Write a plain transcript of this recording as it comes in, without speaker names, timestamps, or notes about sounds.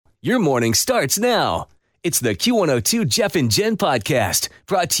Your morning starts now. It's the Q102 Jeff and Jen podcast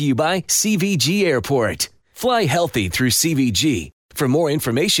brought to you by CVG Airport. Fly healthy through CVG. For more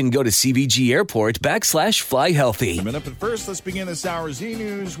information, go to CVG Airport /fly healthy. Coming up at first, let's begin this hour's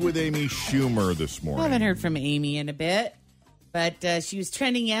E-News with Amy Schumer this morning. I haven't heard from Amy in a bit, but she was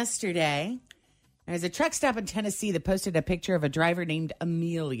trending yesterday. There's a truck stop in Tennessee that posted a picture of a driver named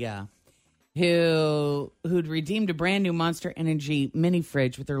Amelia who'd redeemed a brand new Monster Energy mini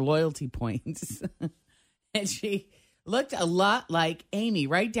fridge with her loyalty points. And she looked a lot like Amy,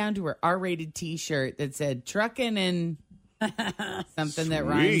 right down to her R-rated T-shirt that said truckin' and something that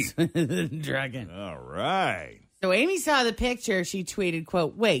rhymes with truckin'. All right. So Amy saw the picture. She tweeted,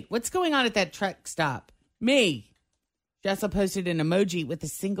 quote, "Wait, what's going on at that truck stop? Me." She also posted an emoji with a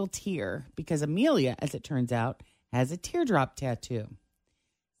single tear because Amelia, as it turns out, has a teardrop tattoo.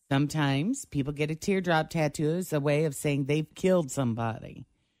 Sometimes people get a teardrop tattoo as a way of saying they've killed somebody.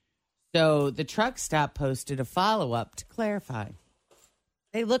 So the truck stop posted a follow-up to clarify.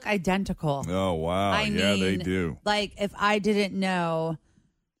 They look identical. Oh, wow. I Yeah, mean, they do. Like, if I didn't know,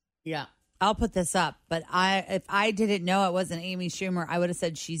 Yeah. I'll put this up, but if I didn't know it wasn't Amy Schumer, I would have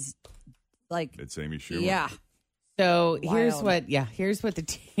said she's like, It's Amy Schumer. yeah. So here's Wild. what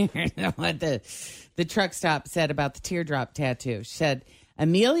the truck stop said about the teardrop tattoo. She said,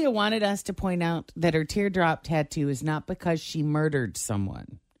 Amelia wanted us to point out that her teardrop tattoo is not because she murdered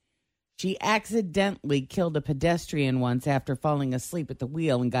someone. She accidentally killed a pedestrian once after falling asleep at the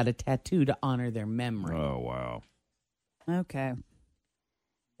wheel and got a tattoo to honor their memory. Oh, wow. Okay.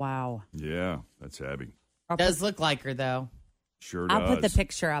 Wow. Yeah, that's heavy. Does look like her, though. Sure does. I'll put the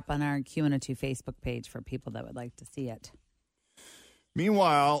picture up on our Q102 Facebook page for people that would like to see it.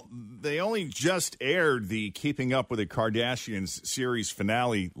 Meanwhile, they only just aired the Keeping Up with the Kardashians series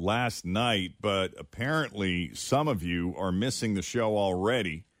finale last night, but apparently some of you are missing the show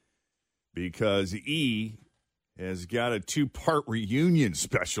already because E has got a 2-part reunion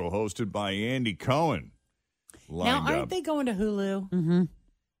special hosted by Andy Cohen lined Now, aren't up. they going to Hulu? Mm-hmm.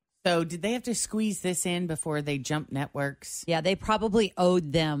 So did they have to squeeze this in before they jump networks? Yeah, they probably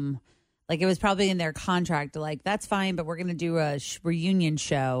owed them. Like, it was probably in their contract. Like, that's fine, but we're going to do a reunion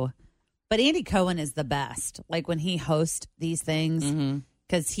show. But Andy Cohen is the best. Like, when he hosts these things,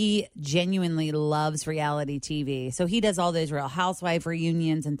 because he genuinely loves reality TV. So he does all those Real Housewife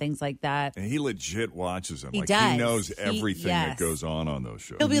reunions and things like that. And he legit watches them. He He does. knows everything that Yes. goes on those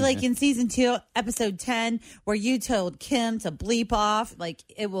shows. He'll be like in season 2, episode 10, where you told Kim to bleep off. Like,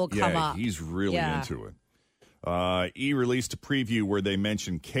 it will come up. He's really Yeah. into it. E released a preview where they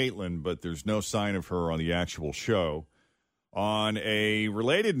mentioned Caitlyn, but there's no sign of her on the actual show. On a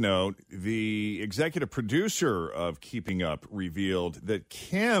related note, the executive producer of Keeping Up revealed that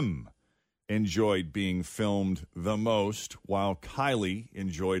Kim enjoyed being filmed the most, while Kylie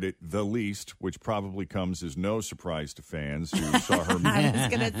enjoyed it the least, which probably comes as no surprise to fans who saw her I was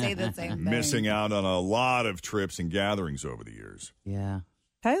going to say the same thing. missing out on a lot of trips and gatherings over the years. Yeah.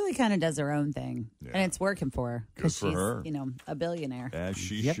 Kylie kind of does her own thing, Yeah. and it's working for her Good because for she's, her. a billionaire. As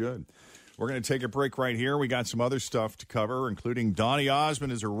she should. We're going to take a break right here. We got some other stuff to cover, including Donny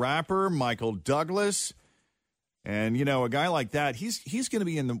Osmond as a rapper, Michael Douglas. And, a guy like that, he's going to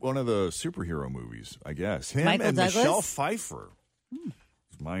be in one of the superhero movies, I guess. Him Michael and Douglas? Michelle Pfeiffer,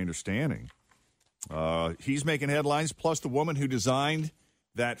 is my understanding. He's making headlines, plus the woman who designed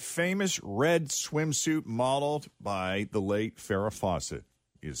that famous red swimsuit modeled by the late Farrah Fawcett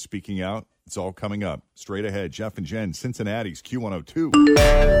is speaking out. It's all coming up. Straight ahead, Jeff and Jen, Cincinnati's Q102.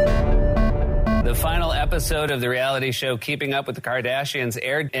 The final episode of the reality show Keeping Up with the Kardashians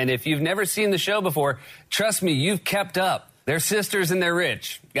aired, and if you've never seen the show before, trust me, you've kept up. They're sisters and they're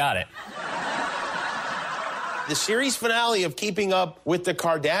rich. Got it. The series finale of Keeping Up with the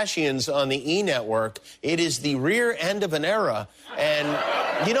Kardashians on the E! Network, it is the rear end of an era. And,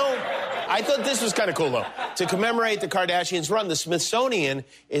 I thought this was kind of cool, though. To commemorate the Kardashians' run, the Smithsonian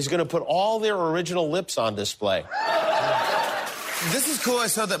is going to put all their original lips on display. This is cool. I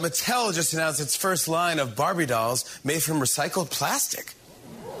saw that Mattel just announced its first line of Barbie dolls made from recycled plastic.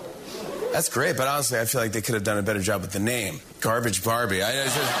 That's great, but honestly, I feel like they could have done a better job with the name. Garbage Barbie.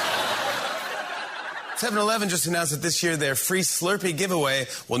 7-Eleven just announced that this year their free Slurpee giveaway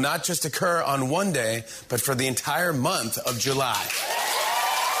will not just occur on one day, but for the entire month of July.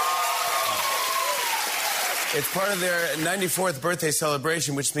 It's part of their 94th birthday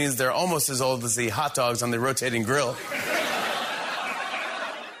celebration, which means they're almost as old as the hot dogs on the rotating grill.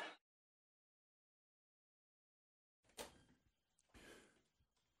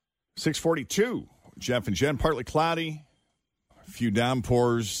 .642, Jeff and Jen, partly cloudy, a few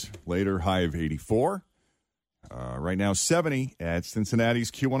downpours later, high of 84. Right now, 70 at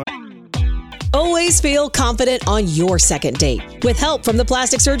Cincinnati's Q1. always feel confident on your second date. With help from the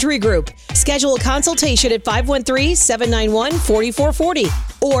Plastic Surgery Group. Schedule a consultation at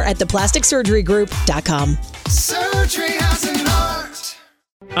 513-791-4440 or at theplasticsurgerygroup.com. Surgery has an art.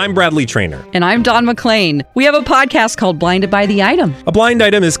 I'm Bradley Trainer. And I'm Don McClain. We have a podcast called Blinded by the Item. A blind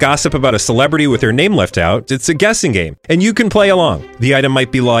item is gossip about a celebrity with their name left out. It's a guessing game, and you can play along. The item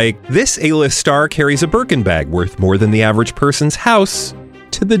might be like, this A-list star carries a Birkin bag worth more than the average person's house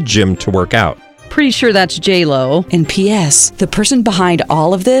to the gym to work out. Pretty sure that's J-Lo. And P.S. the person behind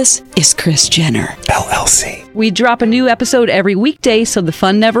all of this is Kris Jenner, LLC. We drop a new episode every weekday so the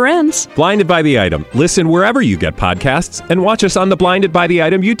fun never ends. Blinded by the Item. Listen wherever you get podcasts and watch us on the Blinded by the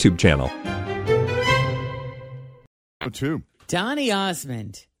Item YouTube channel. Donny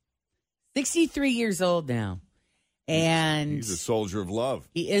Osmond, 63 years old now. And he's a soldier of love.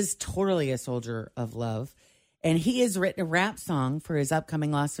 He is totally a soldier of love. And he has written a rap song for his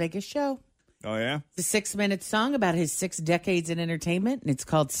upcoming Las Vegas show. Oh, yeah? It's a 6-minute song about his 6 decades in entertainment, and it's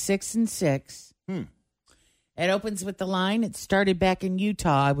called 6 and 6. It opens with the line, it started back in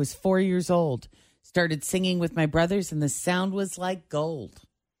Utah. I was 4 years old. Started singing with my brothers, and the sound was like gold.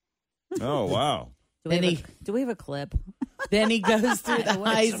 Oh, wow. Do we have a clip? Then he goes through the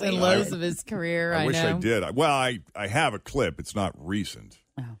highs and lows of his career. I wish I did. Well, I have a clip. It's not recent.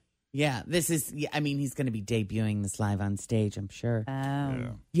 Oh. Yeah, this is, I mean, he's going to be debuting this live on stage, I'm sure.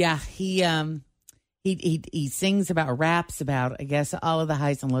 Yeah, he sings about, raps about, I guess, all of the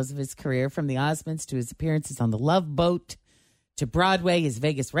highs and lows of his career, from the Osmonds to his appearances on The Love Boat, to Broadway, his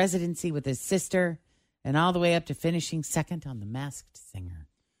Vegas residency with his sister, and all the way up to finishing second on The Masked Singer.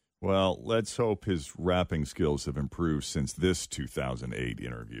 Well, let's hope his rapping skills have improved since this 2008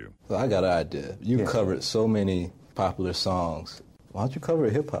 interview. Well, I got an idea. You covered so many popular songs. Why don't you cover a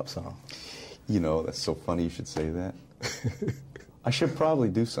hip-hop song? You know, that's so funny you should say that. I should probably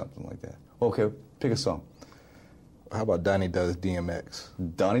do something like that. Okay, pick a song. How about Donnie Does DMX?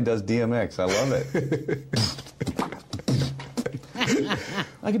 Donnie Does DMX. I love it.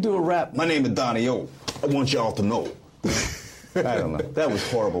 I could do a rap. My name is Donnie O. I want y'all to know. I don't know. That was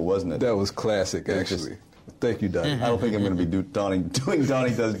horrible, wasn't it? That was classic, actually. Thank you, Donnie. I don't think I'm going to be doing Donnie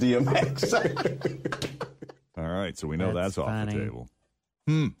Does DMX. All right, so we know that's off the table.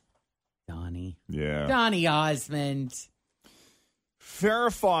 Donnie. Yeah. Donny Osmond.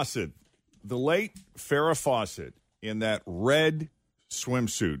 Farrah Fawcett, the late Farrah Fawcett in that red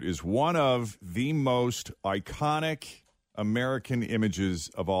swimsuit is one of the most iconic American images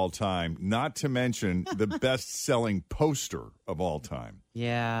of all time, not to mention the best-selling poster of all time.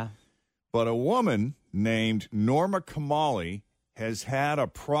 Yeah. But a woman named Norma Kamali has had a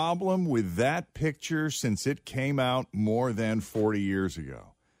problem with that picture since it came out more than 40 years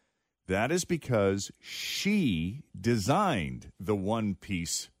ago. That is because she designed the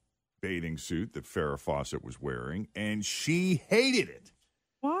one-piece bathing suit that Farrah Fawcett was wearing, and she hated it.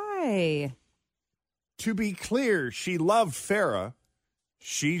 Why? To be clear, she loved Farrah.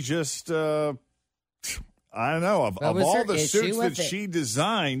 She just, I don't know, of all the suits that she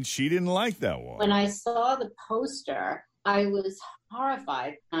designed, she didn't like that one. When I saw the poster, I was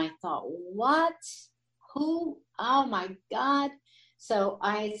horrified. I thought, what? Who? Oh, my God. So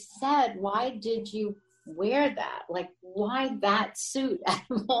I said, why did you wear that? Like, why that suit out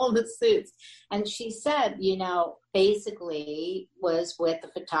of all the suits? And she said, you know, basically was with the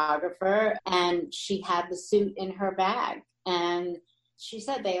photographer, and she had the suit in her bag. And she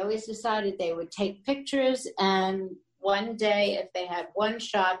said they always decided they would take pictures, and one day, if they had one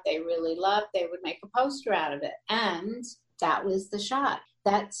shot they really loved, they would make a poster out of it. And that was the shot.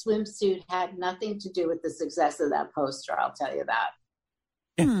 That swimsuit had nothing to do with the success of that poster, I'll tell you that.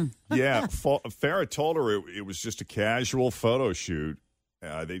 Yeah, Farrah told her it was just a casual photo shoot.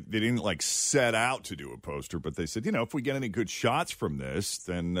 They didn't like set out to do a poster, but they said, you know, if we get any good shots from this,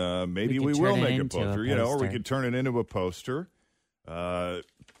 then maybe we will make a poster, you know, or we could turn it into a poster.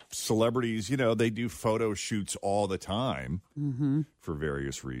 Celebrities, you know, they do photo shoots all the time for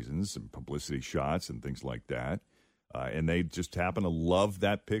various reasons and publicity shots and things like that. And they just happen to love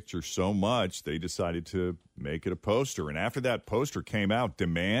that picture so much, they decided to make it a poster. And after that poster came out,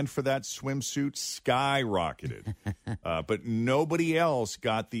 demand for that swimsuit skyrocketed. But nobody else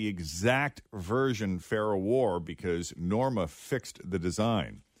got the exact version Farrah wore because Norma fixed the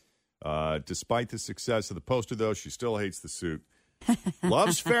design. Despite the success of the poster, though, she still hates the suit.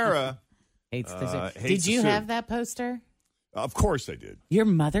 Loves Farrah. Hates the suit. Did you have that poster? Of course I did. Your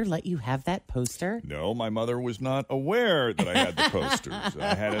mother let you have that poster? No, my mother was not aware that I had the posters.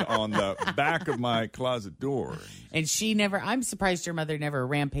 I had it on the back of my closet door. And she never, I'm surprised your mother never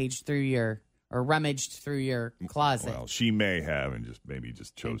rampaged through your or rummaged through your closet. Well, she may have, and maybe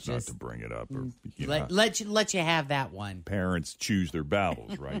chose not to bring it up. Or let you have that one. Parents choose their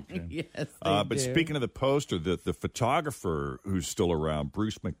battles, right? Yes, they but do. speaking of the poster, the photographer who's still around,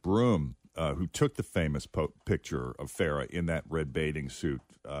 Bruce McBroom, who took the famous picture of Farrah in that red bathing suit,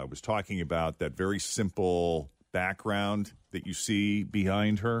 was talking about that very simple background that you see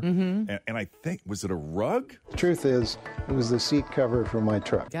behind her. And I think, was it a rug? Truth is, it was the seat cover for my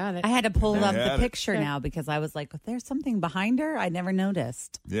truck. Got it. I had to pull up the picture now because I was like, there's something behind her? I never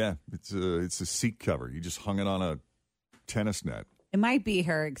noticed. Yeah, it's a seat cover. You just hung it on a tennis net. It might be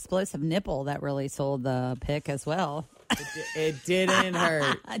her explosive nipple that really sold the pic as well. It didn't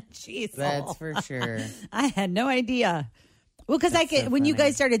hurt. Jeez. That's for sure. I had no idea. Well, because when you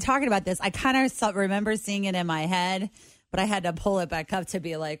guys started talking about this, I kind of remember seeing it in my head, but I had to pull it back up to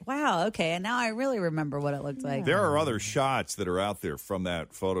be like, wow, okay. And now I really remember what it looked like. There are other shots that are out there from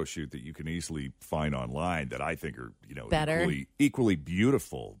that photo shoot that you can easily find online that I think are, better, equally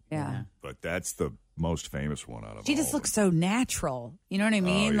beautiful. Yeah. But that's the most famous one out of She all just of looks so natural. You know what I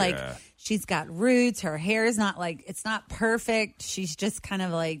mean? Oh, like yeah. she's got roots. Her hair is not it's not perfect. She's just kind of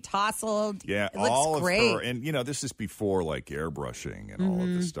like tousled. Yeah, it looks all great. of her. And, this is before like airbrushing and all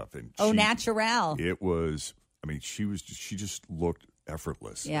of this stuff. And natural. It was, she just looked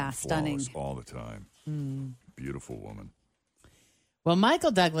effortless. Yeah, and stunning. flawless all the time. Beautiful woman. Well,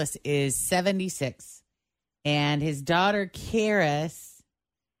 Michael Douglas is 76, and his daughter, Karis,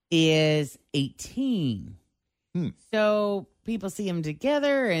 is 18. So people see them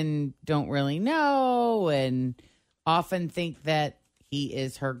together and don't really know and often think that he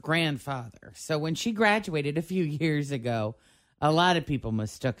is her grandfather. So when she graduated a few years ago, a lot of people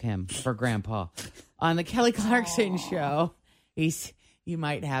mistook him for Grandpa. On the Kelly Clarkson show, you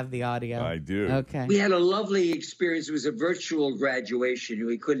might have the audio. I do. Okay. We had a lovely experience. It was a virtual graduation.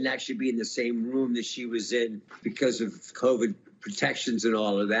 We couldn't actually be in the same room that she was in because of COVID protections and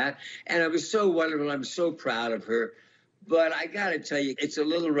all of that. And it was so wonderful. I'm so proud of her. But I got to tell you, it's a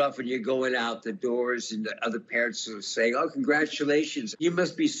little rough when you're going out the doors and the other parents are saying, oh, congratulations. You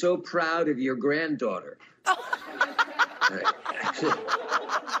must be so proud of your granddaughter.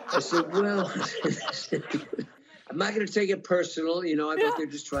 I said, well, I'm not going to take it personal. I think they're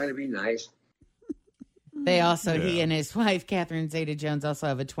just trying to be nice. They also, he and his wife, Catherine Zeta-Jones, also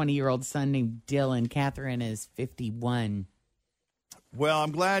have a 20-year-old son named Dylan. Catherine is 51. Well,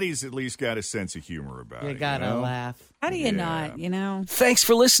 I'm glad he's at least got a sense of humor about it. You gotta laugh. How do you not, Thanks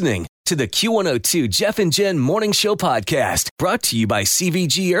for listening to the Q102 Jeff and Jen Morning Show podcast, brought to you by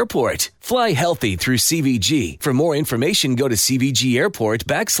CVG Airport. Fly healthy through CVG. For more information, go to CVG Airport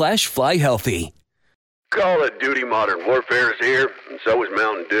 /fly healthy. Call of Duty Modern Warfare is here, and so is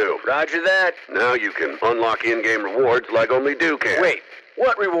Mountain Dew. Roger that. Now you can unlock in-game rewards like only Dew can. Wait,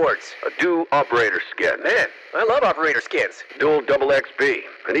 what rewards? A Dew Operator Skin. Man, I love Operator Skins. Dual double XP,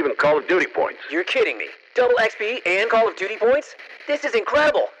 and even Call of Duty points. You're kidding me. Double XP and Call of Duty points? This is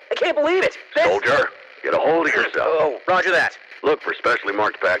incredible. I can't believe it. Soldier, get a hold of yourself. Oh, roger that. Look for specially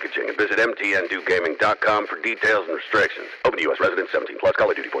marked packaging and visit mtndewgaming.com for details and restrictions. Open to U.S. residents 17+. Call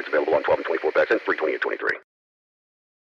of Duty points available on 12 and 24 packs and free 28-23.